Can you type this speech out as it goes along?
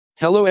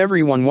Hello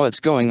everyone, what's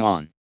going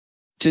on?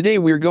 Today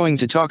we're going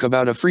to talk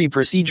about a free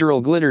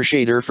procedural glitter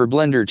shader for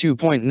Blender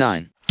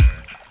 2.9.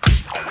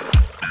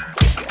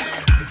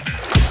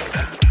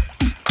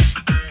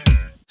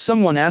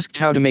 Someone asked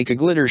how to make a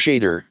glitter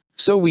shader,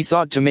 so we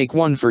thought to make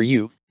one for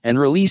you, and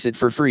release it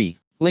for free,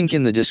 link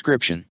in the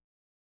description.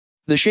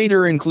 The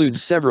shader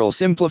includes several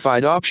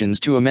simplified options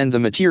to amend the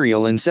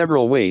material in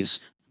several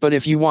ways, but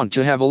if you want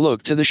to have a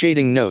look to the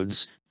shading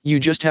nodes, you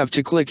just have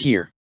to click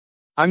here.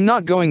 I'm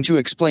not going to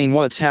explain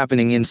what's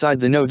happening inside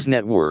the nodes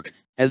network,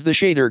 as the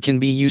shader can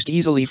be used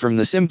easily from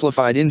the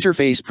simplified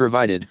interface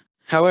provided.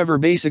 However,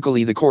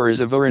 basically the core is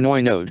a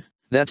Voronoi node,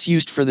 that's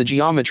used for the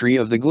geometry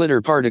of the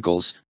glitter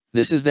particles.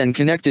 This is then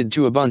connected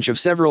to a bunch of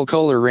several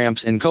color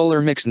ramps and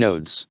color mix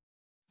nodes.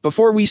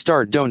 Before we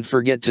start, don't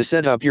forget to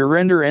set up your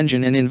render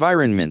engine and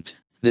environment.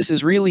 This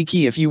is really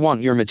key if you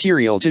want your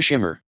material to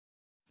shimmer.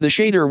 The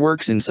shader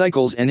works in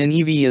Cycles and in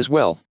EEVEE as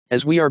well.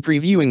 As we are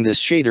previewing this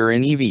shader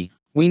in EEVEE,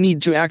 we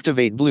need to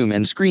activate bloom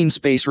and screen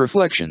space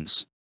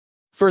reflections.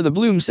 For the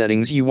bloom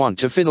settings, you want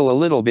to fiddle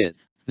a little bit.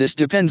 This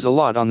depends a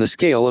lot on the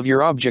scale of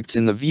your objects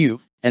in the view,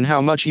 and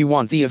how much you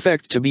want the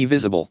effect to be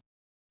visible.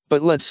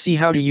 But let's see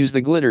how to use the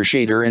glitter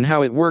shader and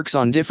how it works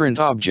on different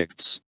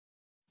objects.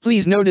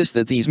 Please notice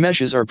that these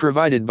meshes are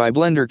provided by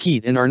Blender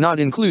Kit and are not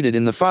included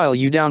in the file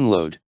you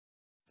download.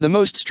 The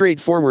most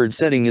straightforward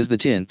setting is the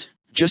tint.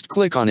 Just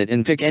click on it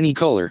and pick any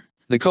color.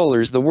 The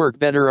colors that work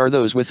better are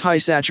those with high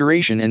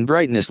saturation and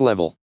brightness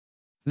level.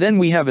 Then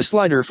we have a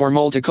slider for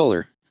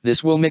multicolor.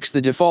 This will mix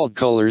the default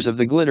colors of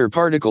the glitter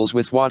particles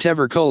with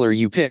whatever color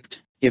you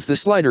picked. If the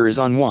slider is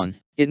on 1,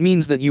 it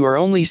means that you are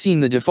only seeing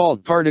the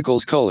default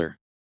particles color.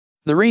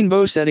 The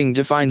rainbow setting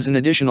defines an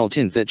additional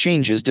tint that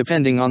changes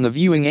depending on the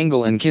viewing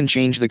angle and can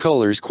change the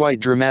colors quite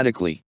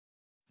dramatically.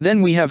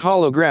 Then we have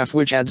Holograph,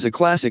 which adds a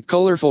classic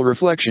colorful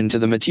reflection to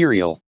the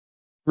material.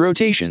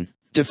 Rotation.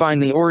 Define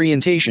the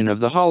orientation of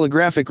the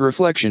holographic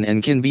reflection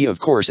and can be of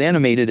course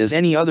animated as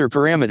any other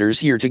parameters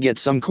here to get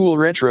some cool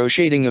retro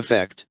shading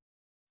effect.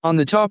 On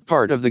the top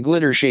part of the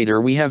glitter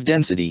shader we have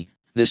density.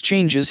 This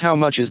changes how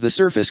much is the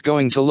surface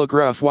going to look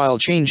rough while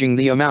changing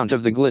the amount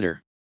of the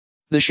glitter.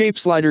 The shape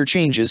slider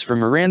changes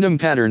from a random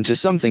pattern to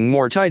something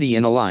more tidy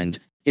and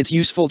aligned. It's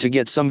useful to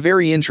get some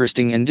very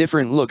interesting and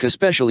different look,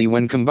 especially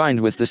when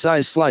combined with the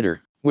size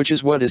slider, which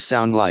is what is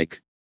sound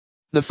like.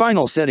 The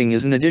final setting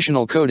is an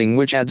additional coating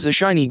which adds a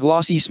shiny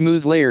glossy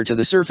smooth layer to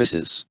the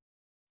surfaces.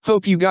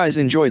 Hope you guys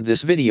enjoyed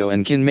this video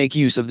and can make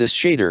use of this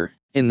shader.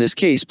 In this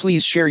case,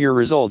 please share your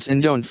results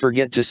and don't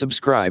forget to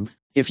subscribe.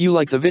 If you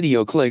like the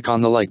video, click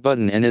on the like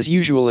button, and as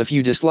usual, if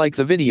you dislike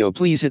the video,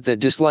 please hit that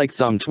dislike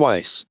thumb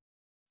twice.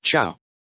 Ciao.